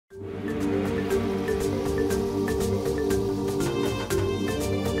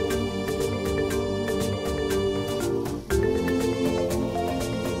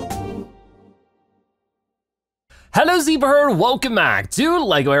Hello Zebraherd, welcome back to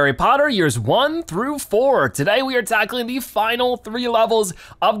LEGO Harry Potter years 1 through 4. Today we are tackling the final 3 levels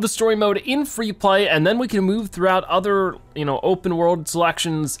of the story mode in free play, and then we can move throughout other, open world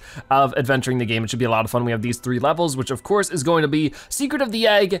selections of adventuring the game. It should be a lot of fun. We have these 3 levels, which of course is going to be Secret of the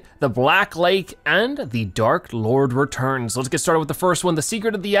Egg, the Black Lake, and the Dark Lord Returns. Let's get started with the first one, the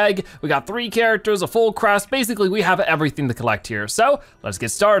Secret of the Egg. We got 3 characters, a full crest. Basically, we have everything to collect here. So let's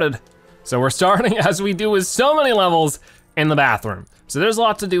get started. So we're starting, as we do with so many levels, in the bathroom. So there's a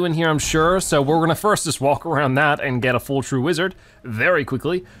lot to do in here, I'm sure. So we're gonna first just walk around that and get a full true wizard very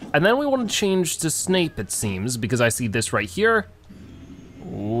quickly. And then we wanna change to Snape, it seems, because I see this right here.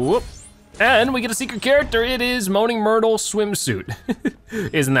 Whoop. And we get a secret character. It is Moaning Myrtle swimsuit.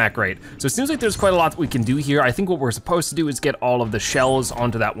 Isn't that great? So it seems like there's quite a lot that we can do here. I think what we're supposed to do is get all of the shells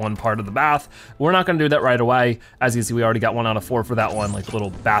onto that one part of the bath. We're not gonna do that right away. As you can see, we already got 1 out of 4 for that one, like a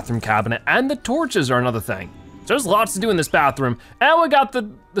little bathroom cabinet. And the torches are another thing. So there's lots to do in this bathroom. And we got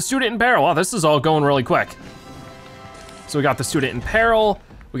the student in peril. Wow, this is all going really quick. So we got the student in peril.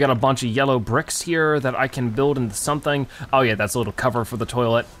 We got a bunch of yellow bricks here that I can build into something. Oh yeah, that's a little cover for the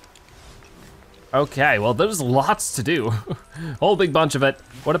toilet. Okay, well there's lots to do. Whole big bunch of it.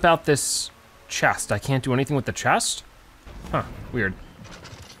 What about this chest? I can't do anything with the chest? Huh, weird.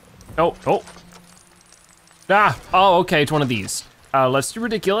 Oh. Oh, okay, it's one of these. Let's do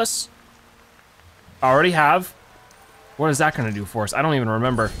ridiculous. Already have. What is that gonna do for us? I don't even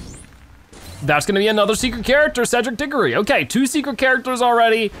remember. That's gonna be another secret character, Cedric Diggory. Okay, 2 secret characters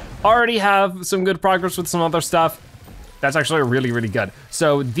already. Already have some good progress with some other stuff. That's actually really, really good.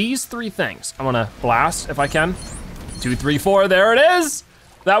 So these 3 things, I'm gonna blast if I can. 2, 3, 4, there it is.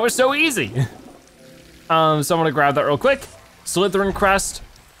 That was so easy. So I'm gonna grab that real quick. Slytherin crest,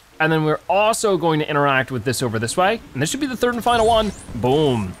 and then we're also going to interact with this over this way, and this should be the 3rd and final one.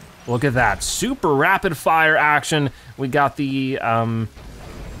 Boom, look at that, super rapid fire action. We got the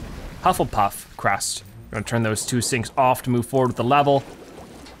Hufflepuff crest. I'm gonna turn those 2 sinks off to move forward with the level.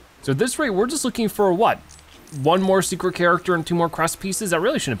 So at this rate, we're just looking for what? 1 more secret character and 2 more crest pieces? That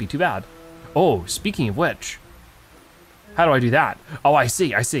really shouldn't be too bad. Oh, speaking of which, how do I do that? Oh, I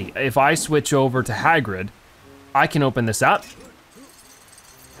see. If I switch over to Hagrid, I can open this up.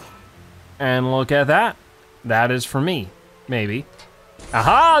 And look at that. That is for me, maybe.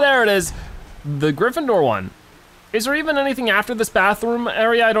 Aha, there it is. The Gryffindor one. Is there even anything after this bathroom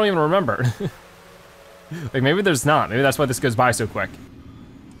area? I don't even remember. Like maybe there's not. Maybe that's why this goes by so quick.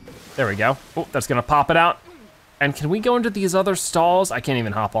 There we go. Oh, that's gonna pop it out. And can we go into these other stalls? I can't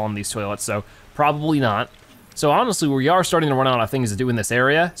even hop on these toilets, so probably not. So honestly, we are starting to run out of things to do in this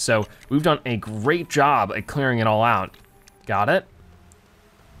area, so we've done a great job at clearing it all out. Got it?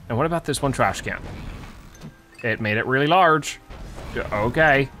 And what about this one trash can? It made it really large.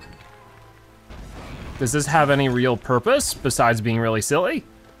 Okay. Does this have any real purpose besides being really silly?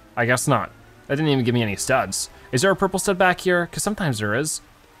 I guess not. That didn't even give me any studs. Is there a purple stud back here? Because sometimes there is.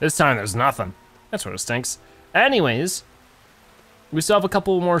 This time there's nothing. That sort of stinks. Anyways, we still have a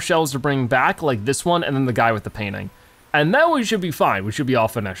couple more shells to bring back, like this one and then the guy with the painting. And then we should be fine. We should be all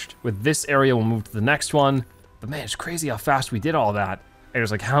finished. With this area, we'll move to the next one. But man, it's crazy how fast we did all that. It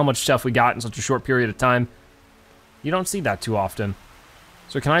was like how much stuff we got in such a short period of time. You don't see that too often.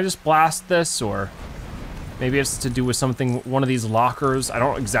 So can I just blast this, or maybe it's to do with something, one of these lockers? I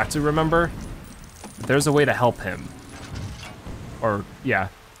don't exactly remember. But there's a way to help him. Or, yeah.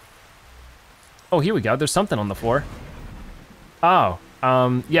 Oh, here we go, there's something on the floor. Oh,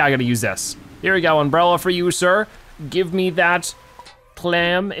 yeah, I gotta use this. Here we go, umbrella for you, sir. Give me that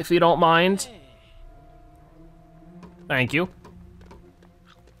clam, if you don't mind. Thank you.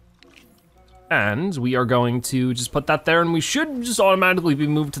 And we are going to just put that there, and we should just automatically be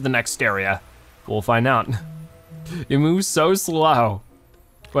moved to the next area. We'll find out. It moves so slow.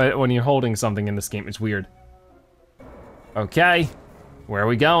 But when you're holding something in this game, it's weird. Okay, where are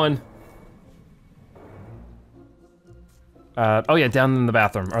we going? Oh yeah, down in the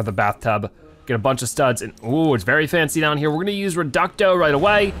bathroom, or the bathtub. Get a bunch of studs, and ooh, it's very fancy down here. We're gonna use Reducto right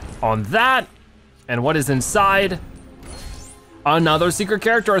away on that. And what is inside? Another secret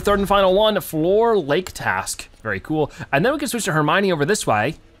character, our 3rd and final one, Floor Lake Task. Very cool. And then we can switch to Hermione over this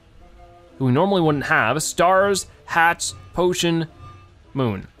way, who we normally wouldn't have. Stars, hats, potion,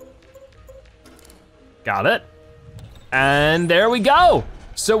 moon. Got it. And there we go.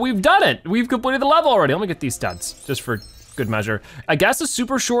 So we've done it. We've completed the level already. Let me get these studs, just for good measure. I guess a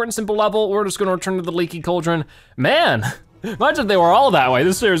super short and simple level. We're just gonna return to the leaky cauldron. Man, imagine if they were all that way.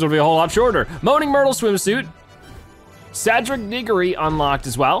 This series would be a whole lot shorter. Moaning Myrtle swimsuit. Cedric Diggory unlocked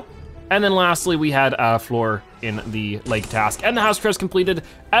as well. And then lastly, we had Floor in the lake task. And the house crest completed,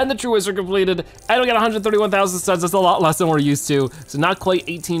 and the true wizard completed, and we got 131,000 studs. That's a lot less than we're used to. So not quite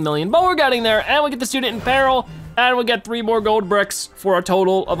 18 million, but we're getting there. And we get the student in peril, and we get 3 more gold bricks for a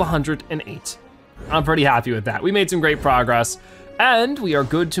total of 108. I'm pretty happy with that. We made some great progress, and we are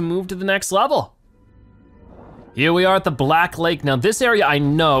good to move to the next level. Here we are at the Black Lake. Now this area I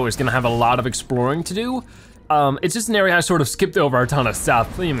know is gonna have a lot of exploring to do. It's just an area I sort of skipped over a ton of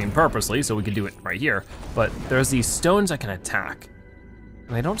stuff, I mean purposely, so we could do it right here. But there's these stones I can attack,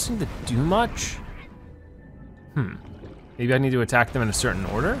 and they don't seem to do much. Maybe I need to attack them in a certain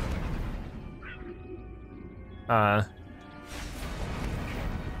order? I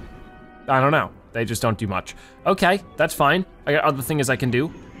don't know. They just don't do much. Okay, that's fine. I got other things I can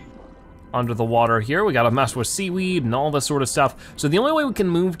do. Under the water here, we gotta mess with seaweed and all this sort of stuff. So the only way we can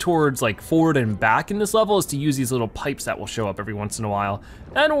move towards like forward and back in this level is to use these little pipes that will show up every once in a while.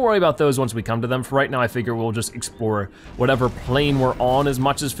 And we'll worry about those once we come to them. For right now, I figure we'll just explore whatever plane we're on as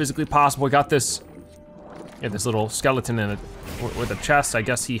much as physically possible. We got this, yeah, this little skeleton in it with a chest. I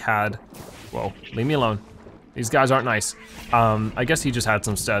guess he had, whoa, leave me alone. These guys aren't nice. I guess he just had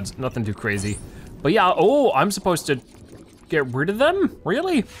some studs, nothing too crazy. But yeah, oh, I'm supposed to get rid of them?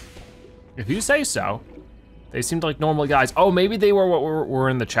 Really? If you say so. They seemed like normal guys. Oh, maybe they were what were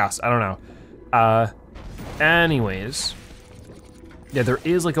in the chest, I don't know. Anyways. Yeah, there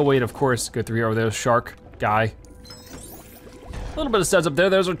is like a way to, of course, go through here. Oh, there's shark guy. A little bit of studs up there.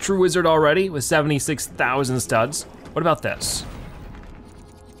 There's a true wizard already with 76,000 studs. What about this?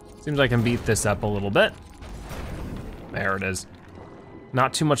 Seems I can beat this up a little bit. There it is.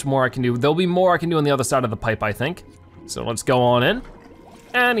 Not too much more I can do. There'll be more I can do on the other side of the pipe, I think. So let's go on in.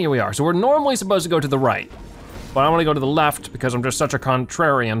 And here we are. So we're normally supposed to go to the right, but I wanna go to the left because I'm just such a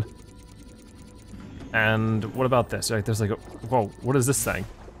contrarian. And what about this? Like, there's like a, whoa, what is this thing?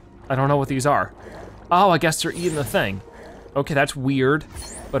 I don't know what these are. Oh, I guess they're eating the thing. Okay, that's weird,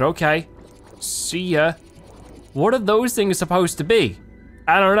 but okay. See ya. What are those things supposed to be?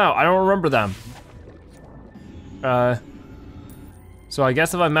 I don't know, I don't remember them. So I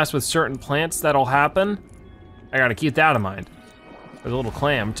guess if I mess with certain plants, that'll happen. I gotta keep that in mind. There's a little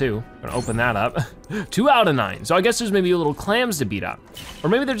clam too. I'm gonna open that up. 2 out of 9. So I guess there's maybe little clams to beat up. Or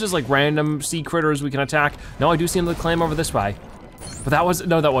maybe they're just like random sea critters we can attack. No, I do see another clam over this way. But that was,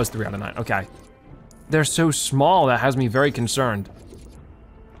 no, that was 3 out of 9, okay. They're so small, that has me very concerned.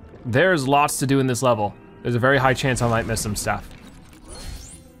 There's lots to do in this level. There's a very high chance I might miss some stuff.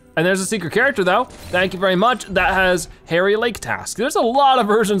 And there's a secret character though. Thank you very much. That has Harry Lake Task. There's a lot of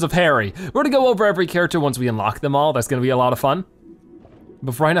versions of Harry. We're gonna go over every character once we unlock them all. That's gonna be a lot of fun.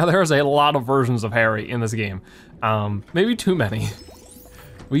 But for right now, there's a lot of versions of Harry in this game. Maybe too many.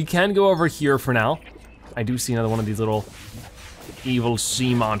 We can go over here for now. I do see another one of these little evil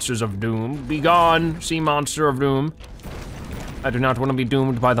sea monsters of doom. Be gone, sea monster of doom. I do not want to be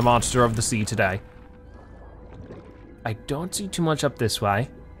doomed by the monster of the sea today. I don't see too much up this way.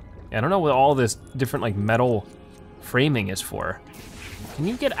 I don't know what all this different like metal framing is for. Can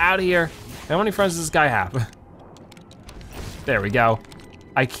you get out of here? How many friends does this guy have? There we go.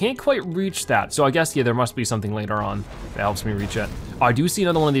 I can't quite reach that, so I guess, yeah, there must be something later on that helps me reach it. Oh, I do see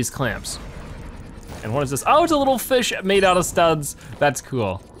another one of these clams. And what is this? Oh, it's a little fish made out of studs. That's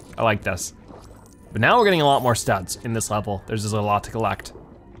cool, I like this. But now we're getting a lot more studs in this level. There's just a lot to collect.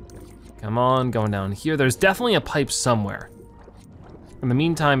 Come on, going down here. There's definitely a pipe somewhere. In the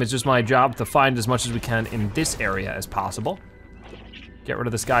meantime, it's just my job to find as much as we can in this area as possible. Get rid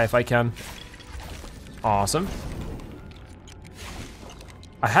of this guy if I can. Awesome.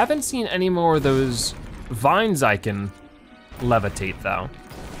 I haven't seen any more of those vines I can levitate though.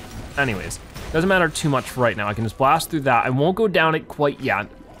 Anyways, doesn't matter too much for right now. I can just blast through that. I won't go down it quite yet,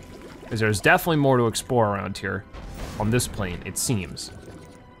 because there's definitely more to explore around here on this plane, it seems.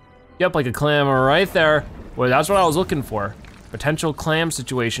 Yep, like a clam right there. Well, that's what I was looking for. Potential clam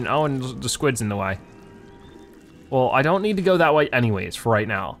situation. Oh, and the squid's in the way. Well, I don't need to go that way anyways for right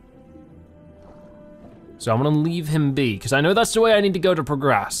now. So I'm gonna leave him be, because I know that's the way I need to go to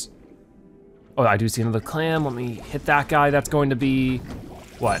progress. Oh, I do see another clam. Let me hit that guy. That's going to be,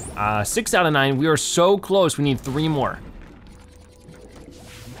 what, 6 out of 9. We are so close, we need 3 more.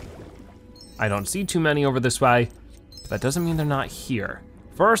 I don't see too many over this way, but that doesn't mean they're not here.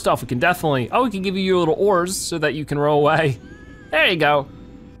 First off, we can definitely, oh, we can give you your little oars so that you can row away. There you go.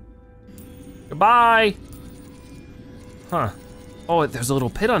 Goodbye. Huh. Oh, there's a little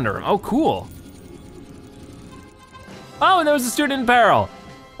pit under him. Oh, cool. Oh, and there was a student in peril.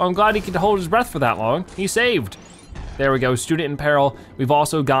 Oh, I'm glad he could hold his breath for that long. He saved. There we go, student in peril. We've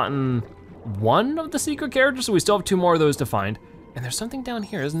also gotten 1 of the secret characters, so we still have 2 more of those to find. And there's something down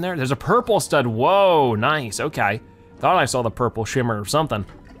here, isn't there? There's a purple stud, whoa, nice, okay. Thought I saw the purple shimmer or something.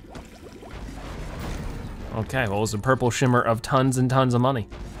 Okay, well, it's a purple shimmer of tons and tons of money.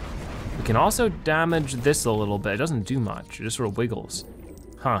 We can also damage this a little bit. It doesn't do much, it just sort of wiggles.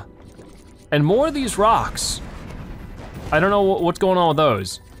 Huh. And more of these rocks. I don't know what's going on with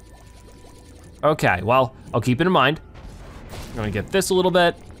those. Okay, well, I'll keep it in mind. I'm gonna get this a little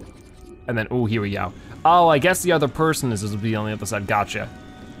bit, and then, oh, here we go. Oh, I guess the other person is this will be on the other side, gotcha.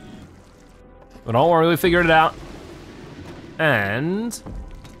 But don't worry, we figured it out. And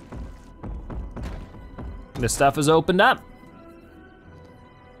this stuff is opened up.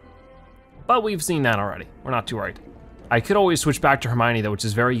 But we've seen that already, we're not too worried. I could always switch back to Hermione though, which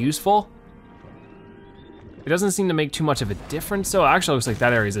is very useful. It doesn't seem to make too much of a difference, so it actually looks like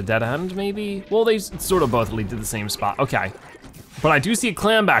that area's a dead end, maybe? Well, they sort of both lead to the same spot, okay. But I do see a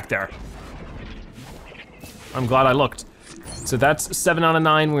clam back there. I'm glad I looked. So that's 7 out of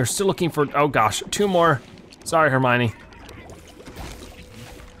 9. We're still looking for, oh gosh, 2 more. Sorry, Hermione.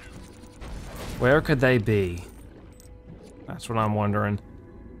 Where could they be? That's what I'm wondering.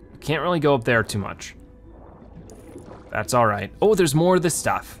 Can't really go up there too much. That's all right. Oh, there's more of this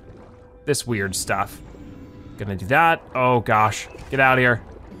stuff. This weird stuff. Gonna do that. Oh gosh, get out of here.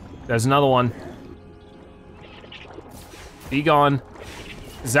 There's another one. Be gone.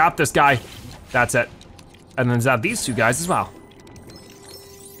 Zap this guy. That's it. And then zap these 2 guys as well.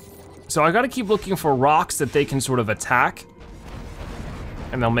 So I gotta keep looking for rocks that they can sort of attack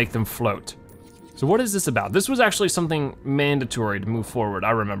and they'll make them float. So what is this about? This was actually something mandatory to move forward,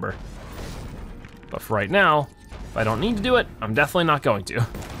 I remember. But for right now, if I don't need to do it, I'm definitely not going to.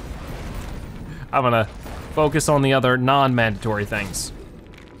 I'm gonna focus on the other non-mandatory things.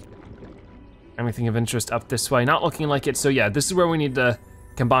 Anything of interest up this way? Not looking like it, so yeah, this is where we need to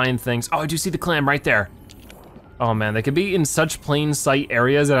combine things. Oh, I do see the clam right there. Oh man, they could be in such plain sight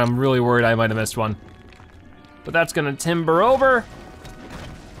areas that I'm really worried I might have missed one. But that's gonna timber over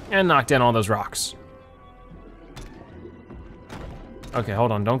and knock down all those rocks. Okay,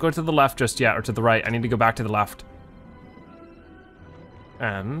 hold on, don't go to the left just yet, or to the right. I need to go back to the left.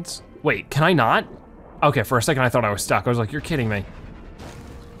 And, wait, can I not? Okay, for a second I thought I was stuck. I was like, you're kidding me.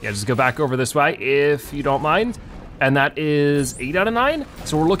 Yeah, just go back over this way, if you don't mind. And that is 8 out of 9.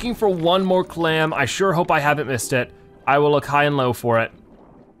 So we're looking for 1 more clam. I sure hope I haven't missed it. I will look high and low for it.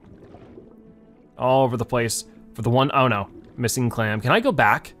 All over the place for the one, oh no, missing clam. Can I go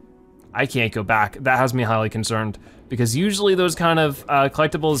back? I can't go back. That has me highly concerned because usually those kind of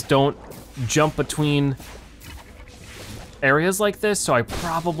collectibles don't jump between areas like this, so I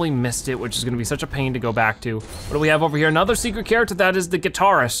probably missed it, which is gonna be such a pain to go back to. What do we have over here? Another secret character, that is the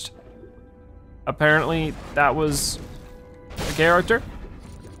guitarist. Apparently that was a character.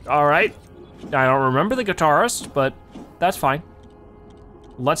 All right, I don't remember the guitarist, but that's fine.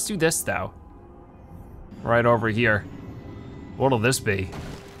 Let's do this though. Right over here. What'll this be?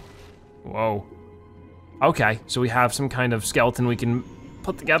 Whoa. Okay, so we have some kind of skeleton we can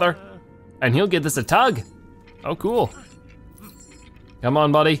put together, and he'll give this a tug. Oh, cool. Come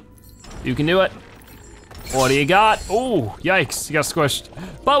on, buddy. You can do it. What do you got? Oh, yikes, you got squished.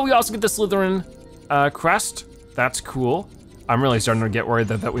 But we also get the Slytherin crest. That's cool. I'm really starting to get worried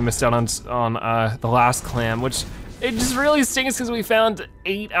that we missed out on the last clam, which it just really stings because we found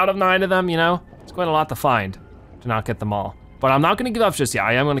 8 out of 9 of them, you know? It's quite a lot to find to not get them all. But I'm not gonna give up just yet.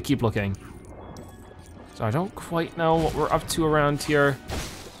 I am gonna keep looking. So I don't quite know what we're up to around here.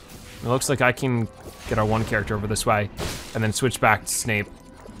 It looks like I can get our one character over this way and then switch back to Snape.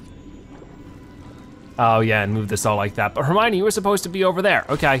 Oh yeah, and move this all like that. But Hermione, you were supposed to be over there.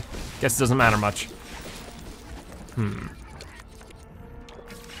 Okay, guess it doesn't matter much.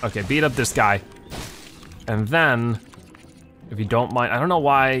 Okay, beat up this guy. And then, if you don't mind, I don't know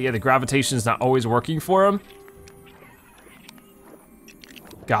why, yeah, the gravitation is not always working for him.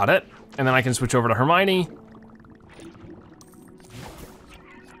 Got it. And then I can switch over to Hermione.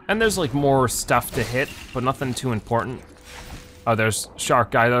 And there's like more stuff to hit, but nothing too important. Oh, there's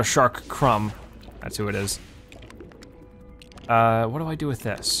Shark Guy, there's Shark Crumb. That's who it is. What do I do with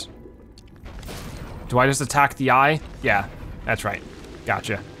this? Do I just attack the eye? Yeah, that's right,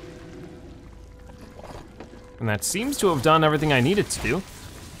 gotcha. And that seems to have done everything I needed to do.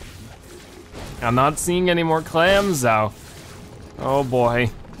 I'm not seeing any more clams though. Oh boy.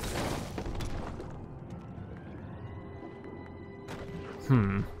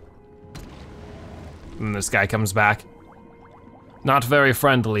 And this guy comes back. Not very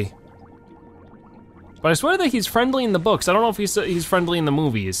friendly. But I swear that he's friendly in the books. I don't know if he's friendly in the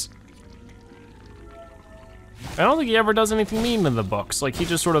movies. I don't think he ever does anything mean in the books. Like he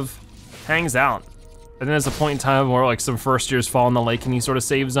just sort of hangs out. And then there's a point in time where like some first years fall in the lake and he sort of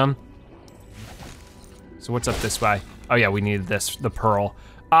saves them. So what's up this way? Oh yeah, we needed this, the pearl.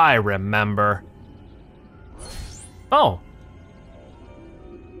 I remember. Oh.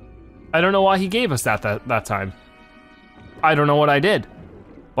 I don't know why he gave us that time. I don't know what I did,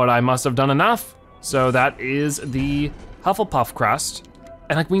 but I must have done enough. So that is the Hufflepuff crest.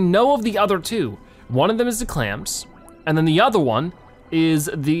 And like we know of the other two. One of them is the clams, and then the other one is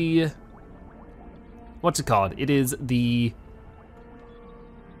the, what's it called? It is the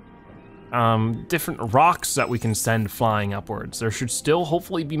different rocks that we can send flying upwards. There should still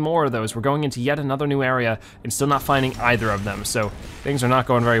hopefully be more of those. We're going into yet another new area and still not finding either of them. So things are not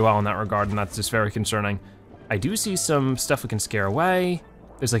going very well in that regard, and that's just very concerning. I do see some stuff we can scare away.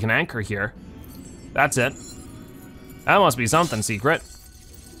 There's like an anchor here. That's it. That must be something secret.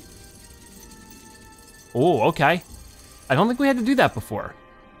 Oh, okay. I don't think we had to do that before.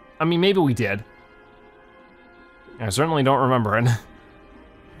 I mean, maybe we did. I certainly don't remember it. Can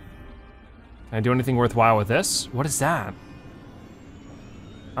I do anything worthwhile with this? What is that?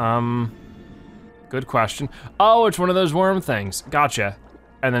 Good question. Oh, it's one of those worm things. Gotcha.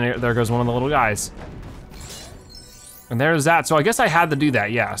 And then there goes one of the little guys. And there's that. So I guess I had to do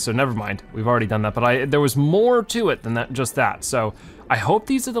that, yeah, so never mind. We've already done that, but there was more to it than that, just that. So I hope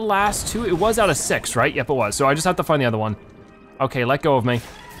these are the last two. It was out of 6, right? Yep, it was. So I just have to find the other one. Okay, let go of me.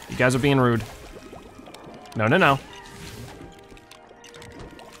 You guys are being rude. No, no, no.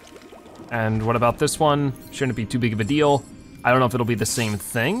 And what about this one? Shouldn't it be too big of a deal? I don't know if it'll be the same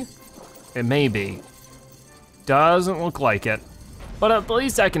thing. It may be. Doesn't look like it. But at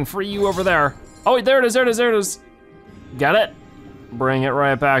least I can free you over there. Oh, wait, there it is, there it is, there it is. Got it. Bring it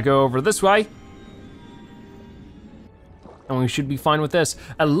right back over this way. And we should be fine with this.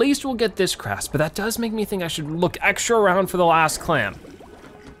 At least we'll get this crest, but that does make me think I should look extra around for the last clam.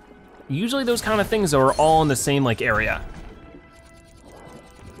 Usually those kind of things are all in the same like area.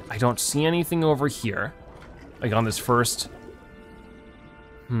 I don't see anything over here, like on this first.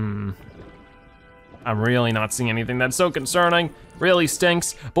 I'm really not seeing anything. That's so concerning, really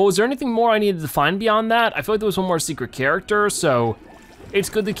stinks. But was there anything more I needed to find beyond that? I feel like there was one more secret character, so it's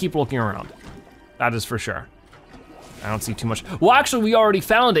good to keep looking around. That is for sure. I don't see too much. Well, actually, we already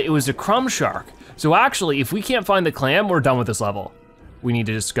found it. It was a crumb shark. So actually, if we can't find the clam, we're done with this level. We need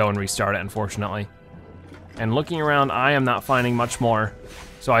to just go and restart it, unfortunately. And looking around, I am not finding much more.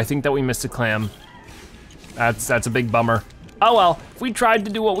 So I think that we missed a clam. That's a big bummer. Oh well, if we tried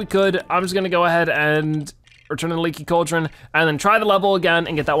to do what we could, I'm just gonna go ahead and return to the Leaky Cauldron and then try the level again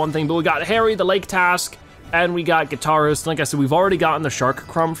and get that one thing. But we got Harry, the lake task, and we got Guitarist. Like I said, we've already gotten the Shark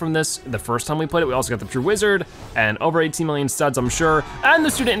Crumb from this the first time we played it. We also got the True Wizard and over 18 million studs, I'm sure, and the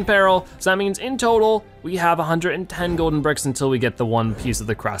Student in Peril. So that means in total, we have 110 golden bricks until we get the one piece of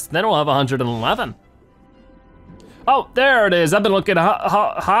the crest. Then we'll have 111. Oh, there it is. I've been looking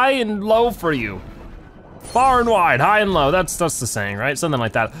high and low for you. Far and wide, high and low. That's the saying, right? Something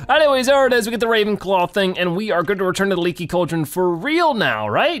like that. Anyways, there it is. We get the Ravenclaw thing, and we are good to return to the Leaky Cauldron for real now,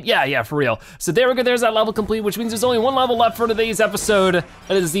 right? Yeah, for real. So there we go. There's that level complete, which means there's only one level left for today's episode. It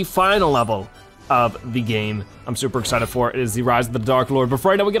is the final level of the game. I'm super excited for it. It is the Rise of the Dark Lord. But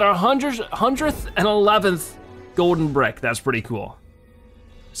right now we get our 100th and 11th golden brick. That's pretty cool.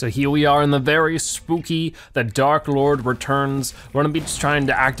 So here we are in the very spooky, the Dark Lord returns. We're gonna be just trying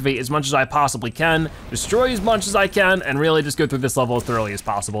to activate as much as I possibly can, destroy as much as I can, and really just go through this level as thoroughly as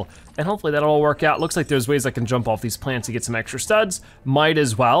possible. And hopefully that'll all work out. Looks like there's ways I can jump off these plants to get some extra studs. Might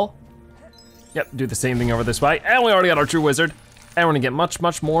as well. Yep, do the same thing over this way. And we already got our True Wizard. And we're gonna get much,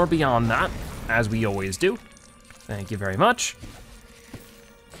 much more beyond that, as we always do. Thank you very much.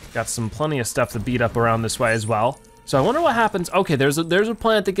 Got plenty of stuff to beat up around this way as well. So I wonder what happens. Okay, there's a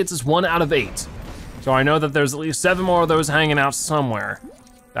plant that gets us 1 out of 8. So I know that there's at least 7 more of those hanging out somewhere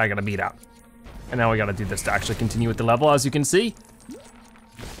that I gotta beat out. And now we gotta do this to actually continue with the level, as you can see.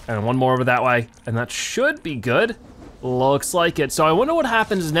 And one more over that way, and that should be good. Looks like it. So I wonder what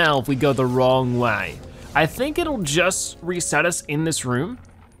happens now if we go the wrong way. I think it'll just reset us in this room.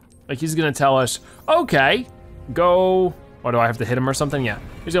 Like he's gonna tell us, okay, go, or do I have to hit him or something? Yeah,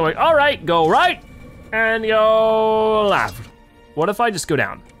 he's gonna be like, all right, go right. And go left. What if I just go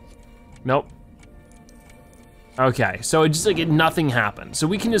down? Nope. Okay, so it just like nothing happened. So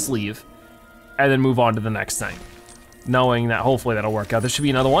we can just leave and then move on to the next thing, knowing that hopefully that'll work out. There should be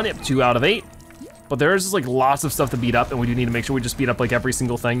another one, yep, 2 out of 8. But there's just like lots of stuff to beat up, and we do need to make sure we just beat up like every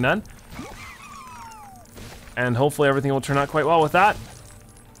single thing then. And hopefully everything will turn out quite well with that.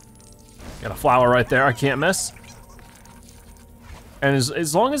 Got a flower right there, I can't miss. And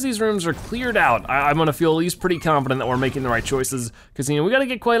as long as these rooms are cleared out, I'm gonna feel at least pretty confident that we're making the right choices, because you know, we gotta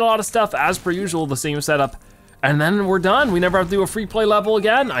get quite a lot of stuff as per usual, the same setup, and then we're done. We never have to do a free play level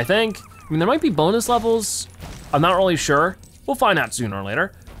again, I think. I mean, there might be bonus levels. I'm not really sure. We'll find out sooner or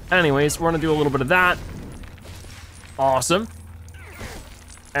later. Anyways, we're gonna do a little bit of that. Awesome.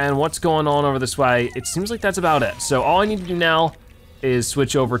 And what's going on over this way? It seems like that's about it. So all I need to do now is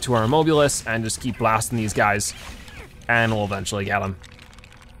switch over to our Immobilis and just keep blasting these guys, and we'll eventually get them.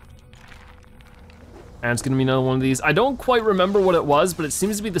 And it's gonna be another one of these. I don't quite remember what it was, but it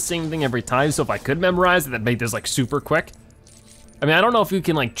seems to be the same thing every time, so if I could memorize it, that'd make this like super quick. I mean, I don't know if you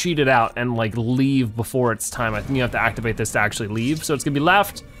can like cheat it out and like leave before it's time. I think you have to activate this to actually leave. So it's gonna be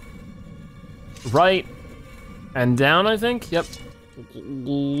left, right, and down, I think. Yep,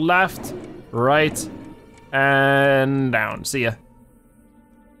 left, right, and down. See ya.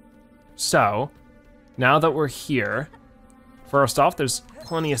 So, now that we're here, first off, there's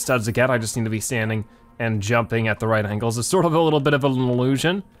plenty of studs to get. I just need to be standing and jumping at the right angles. It's sort of a little bit of an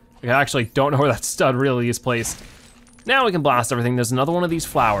illusion. I actually don't know where that stud really is placed. Now we can blast everything. There's another one of these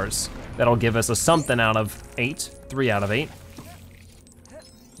flowers that'll give us a something out of 8, 3 out of 8.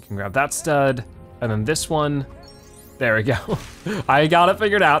 You can grab that stud, and then this one. There we go. I got it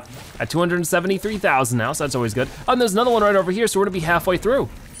figured out. At 273,000 now, so that's always good. Oh, and there's another one right over here, so we're gonna be halfway through.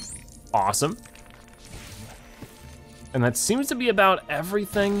 Awesome. And that seems to be about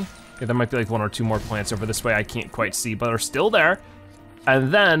everything. Yeah, there might be like 1 or 2 more plants over this way I can't quite see, but are still there.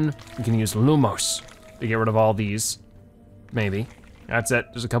 And then we can use Lumos to get rid of all these. Maybe. That's it,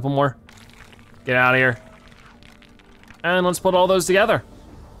 there's a couple more. Get out of here. And let's put all those together.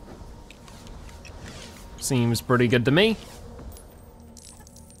 Seems pretty good to me.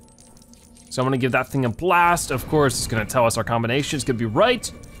 So I'm gonna give that thing a blast. Of course, it's gonna tell us our combination. It's gonna be right,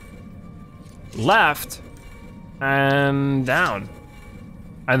 left, and down.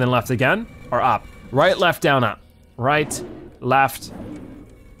 And then left again, or up. Right, left, down, up. Right, left,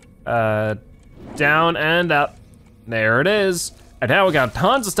 down, and up. There it is. And now we got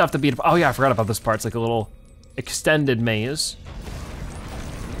tons of stuff to beat up. Oh yeah, I forgot about this part. It's like a little extended maze.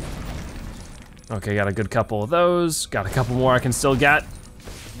 Okay, got a good couple of those. Got a couple more I can still get.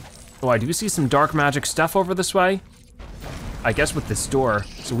 Oh, I do see some dark magic stuff over this way. I guess with this door.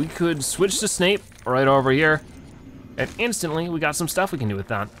 So we could switch to Snape right over here. And instantly we got some stuff we can do with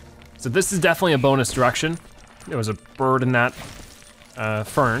that. So this is definitely a bonus direction. There was a bird in that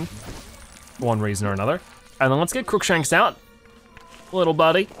fern, for one reason or another. And then let's get Crookshanks out, little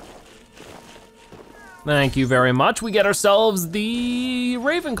buddy. Thank you very much. We get ourselves the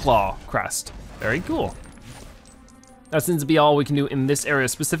Ravenclaw crest. Very cool. That seems to be all we can do in this area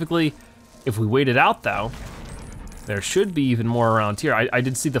specifically. If we wait it out though, there should be even more around here. I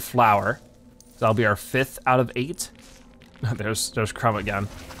did see the flower. So that'll be our 5th out of 8. There's Crumb again.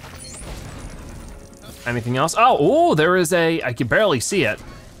 Anything else? Oh, there is I can barely see it.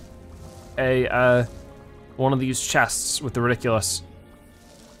 One of these chests with the ridiculous.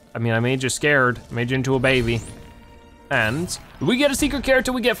 I mean, I made you scared, made you into a baby. And we get a secret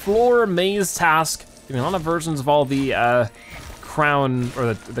character, we get Floor Maze Task. I mean, a lot of versions of all the crown,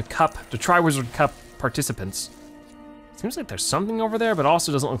 or the cup, the Triwizard Cup participants. Seems like there's something over there, but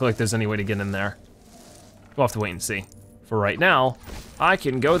also doesn't look like there's any way to get in there. We'll have to wait and see. For right now, I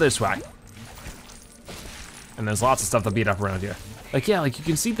can go this way. And there's lots of stuff to beat up around here. Like, yeah, like you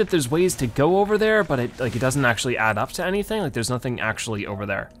can see that there's ways to go over there, but it doesn't actually add up to anything. Like there's nothing actually over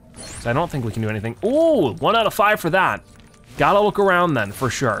there. So I don't think we can do anything. Ooh, 1 out of 5 for that. Gotta look around then, for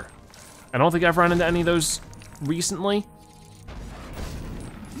sure. I don't think I've run into any of those recently.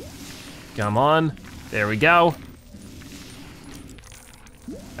 Come on, there we go.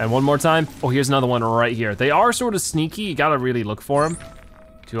 And one more time. Oh, here's another one right here. They are sort of sneaky, you gotta really look for them.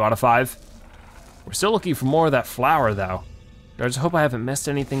 2 out of 5. We're still looking for more of that flower though. I just hope I haven't missed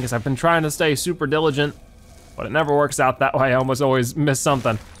anything because I've been trying to stay super diligent, but it never works out that way. I almost always miss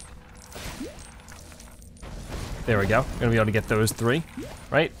something. There we go. Gonna be able to get those 3,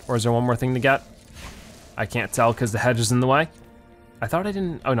 right? Or is there one more thing to get? I can't tell because the hedge is in the way. I thought I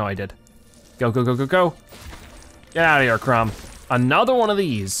didn't, oh no, I did. Go, go, go, go, go. Get out of here, Crumb. Another one of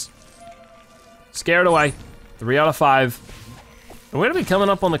these. Scared away, 3 out of 5. And we're gonna be coming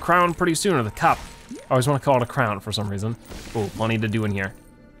up on the crown pretty soon, or the cup. I always wanna call it a crown for some reason. Oh, plenty to do in here.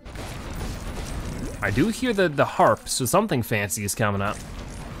 I do hear the harp, so something fancy is coming up.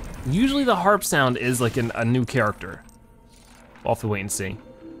 Usually the harp sound is like a new character. We'll have to wait and see.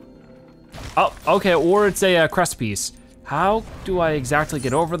 Oh, okay, or it's a crest piece. How do I exactly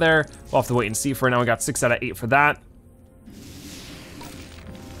get over there? We'll have to wait and see. For now, we got 6 out of 8 for that.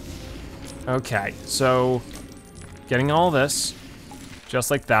 Okay, so getting all this. just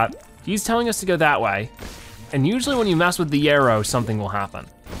like that. He's telling us to go that way. And usually when you mess with the arrow, something will happen.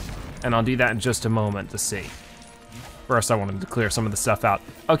 And I'll do that in just a moment to see. First, I wanted to clear some of the stuff out.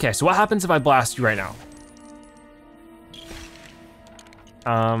 Okay, so what happens if I blast you right now?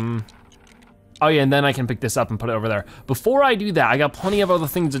 Oh yeah, and then I can pick this up and put it over there. Before I do that, I got plenty of other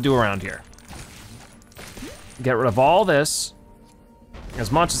things to do around here. Get rid of all this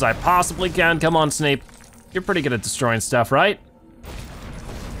as much as I possibly can. Come on, Snape. You're pretty good at destroying stuff, right?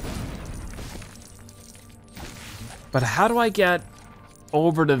 But how do I get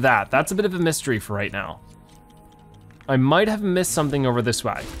over to that? That's a bit of a mystery for right now. I might have missed something over this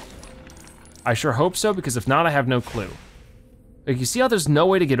way. I sure hope so, because if not, I have no clue. Like, you see how there's no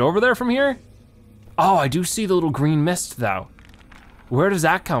way to get over there from here? Oh, I do see the little green mist though. Where does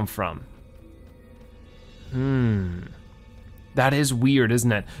that come from? That is weird,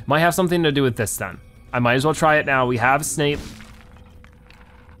 isn't it? Might have something to do with this then. I might as well try it now. We have Snape.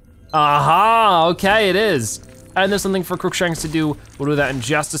 Aha, okay, it is. And there's something for Crookshanks to do. We'll do that in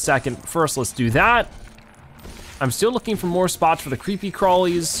just a second. First, let's do that. I'm still looking for more spots for the creepy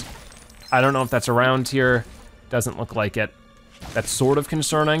crawlies. I don't know if that's around here. Doesn't look like it. That's sort of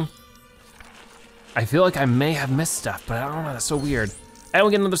concerning. I feel like I may have missed stuff, but I don't know, that's so weird. And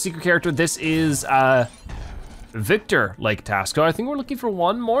we get another secret character. This is Victor Lake Tasco. I think we're looking for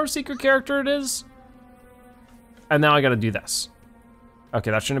one more secret character it is. And now I gotta do this.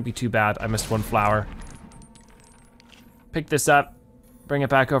 Okay, that shouldn't be too bad. I missed one flower. Pick this up, bring it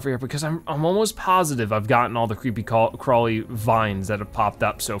back over here, because I'm almost positive I've gotten all the creepy crawly vines that have popped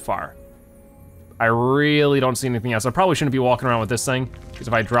up so far. I really don't see anything else. I probably shouldn't be walking around with this thing, because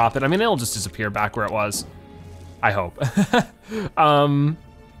if I drop it, I mean, it'll just disappear back where it was. I hope.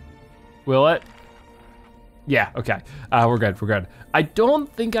 Will it? Yeah, okay, we're good. I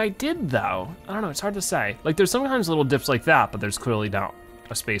don't think I did though. I don't know, it's hard to say. Like there's sometimes little dips like that, but there's clearly not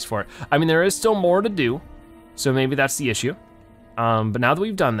a space for it. I mean, there is still more to do, so maybe that's the issue. But now that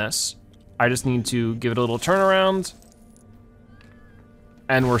we've done this, I just need to give it a little turnaround.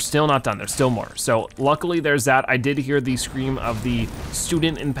 And we're still not done, there's still more. So luckily there's that. I did hear the scream of the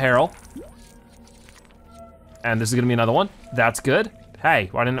student in peril. And this is gonna be another one. That's good. Hey,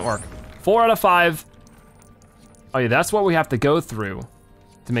 why didn't it work? 4 out of 5. Oh yeah, that's what we have to go through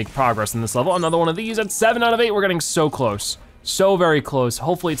to make progress in this level. Another one of these at 7 out of 8. We're getting so close. So very close.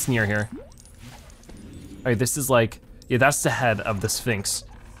 Hopefully it's near here. All right, this is like, yeah, that's the head of the Sphinx.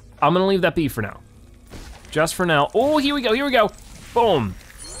 I'm gonna leave that be for now. Just for now. Oh, here we go. Boom.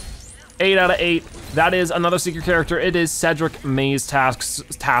 8 out of 8. That is another secret character. It is Cedric May's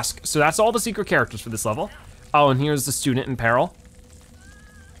task. So that's all the secret characters for this level. Oh, and here's the student in peril.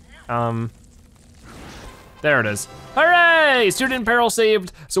 There it is. Hooray! Student in peril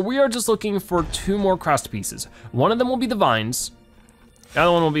saved. So we are just looking for 2 more crust pieces. One of them will be the vines. The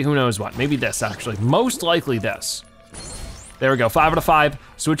other one will be who knows what. Maybe this, actually. Most likely this. There we go, 5 out of 5.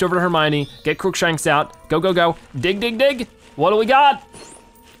 Switch over to Hermione, get Crookshanks out. Go. Dig. What do we got?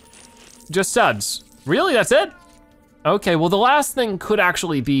 Just studs. Really, that's it? Okay, well the last thing could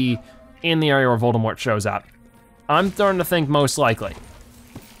actually be in the area where Voldemort shows up. I'm starting to think most likely.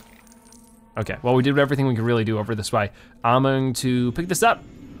 Okay, well we did everything we could really do over this way. I'm going to pick this up.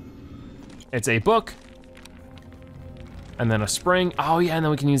 It's a book. And then a spring. Oh yeah, and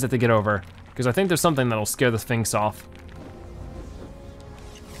then we can use that to get over. Because I think there's something that'll scare the Sphinx off.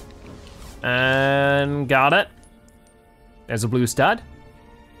 And got it. There's a blue stud.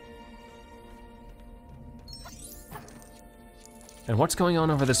 And what's going on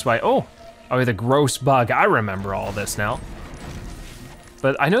over this way? Oh, the gross bug. I remember all this now.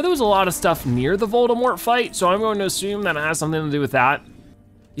 But I know there was a lot of stuff near the Voldemort fight, so I'm going to assume that it has something to do with that.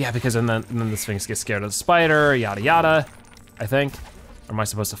 Yeah, because and then the Sphinx gets scared of the spider, yada yada, I think. Or am I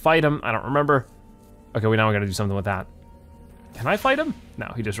supposed to fight him? I don't remember. Okay, now we gotta do something with that. Can I fight him?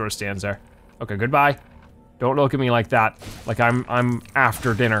 No, he just sort of stands there. Okay, goodbye. Don't look at me like that. Like I'm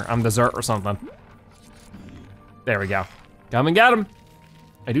after dinner, I'm dessert or something. There we go. Come and get him.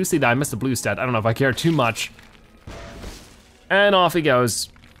 I do see that I missed a blue stud. I don't know if I care too much. And off he goes.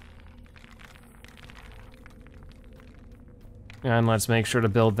 And let's make sure to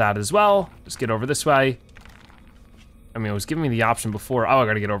build that as well. Just get over this way. I mean, it was giving me the option before. Oh, I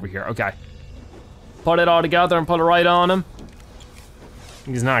gotta get over here, okay. Put it all together and put it right on him.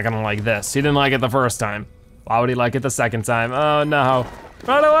 He's not gonna like this. He didn't like it the first time. Why would he like it the second time? Oh no,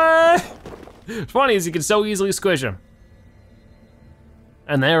 run away! It's funny is you can so easily squish him.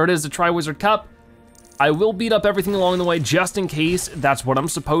 And there it is, the Triwizard Cup. I will beat up everything along the way just in case that's what I'm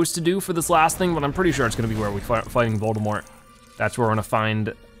supposed to do for this last thing, but I'm pretty sure it's gonna be where we're fighting Voldemort. That's where we're gonna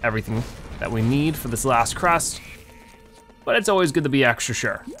find everything that we need for this last crest. but it's always good to be extra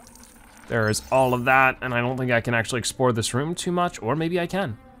sure. There is all of that, and I don't think I can actually explore this room too much, or maybe I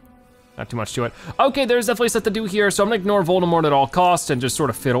can. Not too much to it. Okay, there's definitely stuff to do here, so I'm gonna ignore Voldemort at all costs and just sort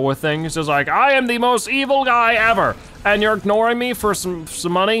of fiddle with things. Just like, I am the most evil guy ever, and you're ignoring me for some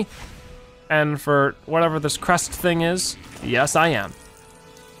money? And for whatever this crest thing is? Yes, I am.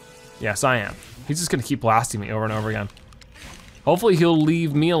 Yes, I am. He's just gonna keep blasting me over and over again. Hopefully he'll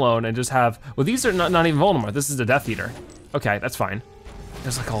leave me alone and just have, well, these are not even Voldemort, this is the Death Eater. Okay, that's fine.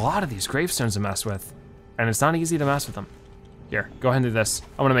 There's like a lot of these gravestones to mess with, and it's not easy to mess with them. Here, go ahead and do this.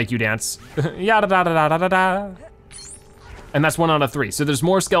 I'm gonna make you dance. Yada da da da da da da. And that's 1 out of 3. So there's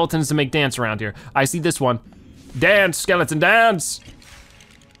more skeletons to make dance around here. I see this one. Dance, skeleton, dance.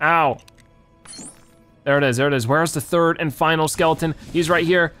 Ow. There it is, there it is. Where's the 3rd and final skeleton? He's right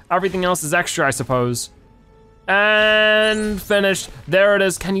here. Everything else is extra, I suppose. And finished. There it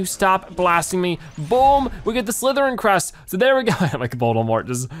is. Can you stop blasting me? Boom, we get the Slytherin crest. So there we go. Like Voldemort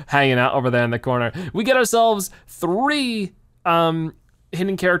just hanging out over there in the corner. We get ourselves 3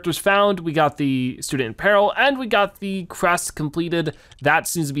 hidden characters found. We got the Student in Peril, and we got the crest completed. That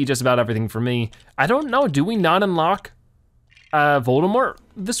seems to be just about everything for me. I don't know, do we not unlock Voldemort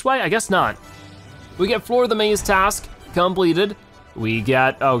this way? I guess not. We get Floor of the Maze task completed. We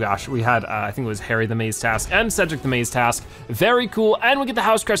get, oh gosh, we had, I think it was Harry the Maze task and Cedric the Maze task. Very cool, and we get the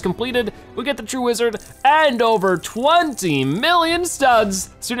house crest completed. We get the True Wizard, and over 20 million studs.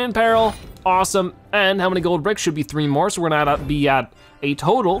 Student in Peril, awesome. And how many gold bricks? Should be 3 more, so we're gonna be at a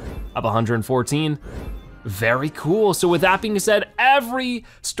total of 114. Very cool, so with that being said, every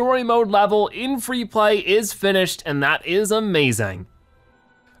story mode level in free play is finished, and that is amazing.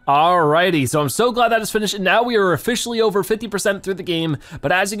 Alrighty, so I'm so glad that is finished, and now we are officially over 50% through the game,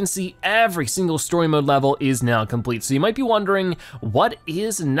 but as you can see, every single story mode level is now complete. So you might be wondering, what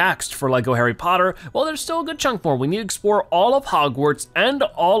is next for LEGO Harry Potter? Well, there's still a good chunk more. We need to explore all of Hogwarts and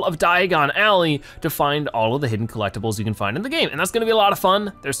all of Diagon Alley to find all of the hidden collectibles you can find in the game, and that's gonna be a lot of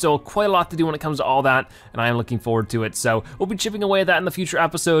fun. There's still quite a lot to do when it comes to all that, and I am looking forward to it. So we'll be chipping away at that in the future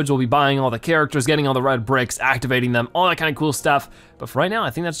episodes. We'll be buying all the characters, getting all the red bricks, activating them, all that kind of cool stuff. But for right now, I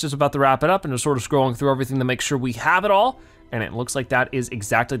think that's just about to wrap it up, and just sort of scrolling through everything to make sure we have it all. And it looks like that is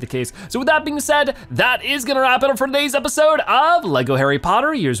exactly the case. So with that being said, that is gonna wrap it up for today's episode of LEGO Harry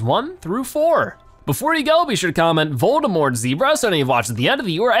Potter years 1 through 4. Before you go, be sure to comment Voldemort Zebra so you've watched at the end of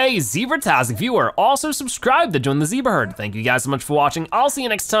it, you are a Zebra-tastic viewer. Also subscribe to join the Zebra Herd. Thank you guys so much for watching. I'll see you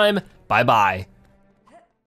next time. Bye-bye.